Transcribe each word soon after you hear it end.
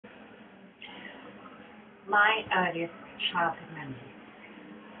My earliest childhood memory.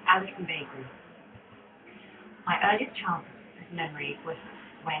 Alison Bakery. My earliest childhood memory was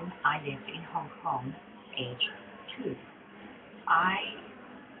when I lived in Hong Kong, age 2. I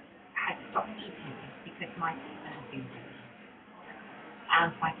had stopped eating because my sister had been sick,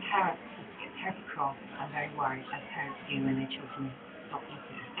 and my parents used to get terribly cross and very worried, as parents do when their children stop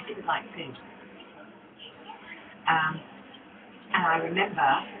eating. I didn't like food. Um, and I remember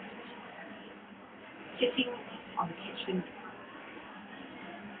sitting on the kitchen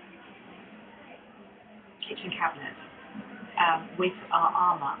cabinet with our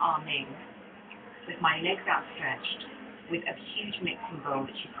arming, with my legs outstretched, with a huge mixing bowl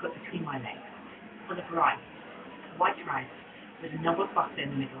that she put between my legs, full of rice, white rice, with a knob of butter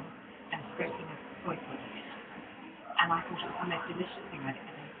in the middle and a sprinkling of soy sauce. And I thought it was the most delicious thing I'd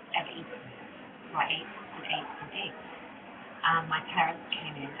ever eaten. So I ate and ate and ate. And my parents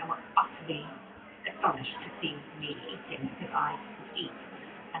came in and were utterly astonished to see me eating because I could eat.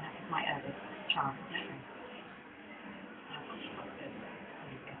 And that was my earliest childhood memory.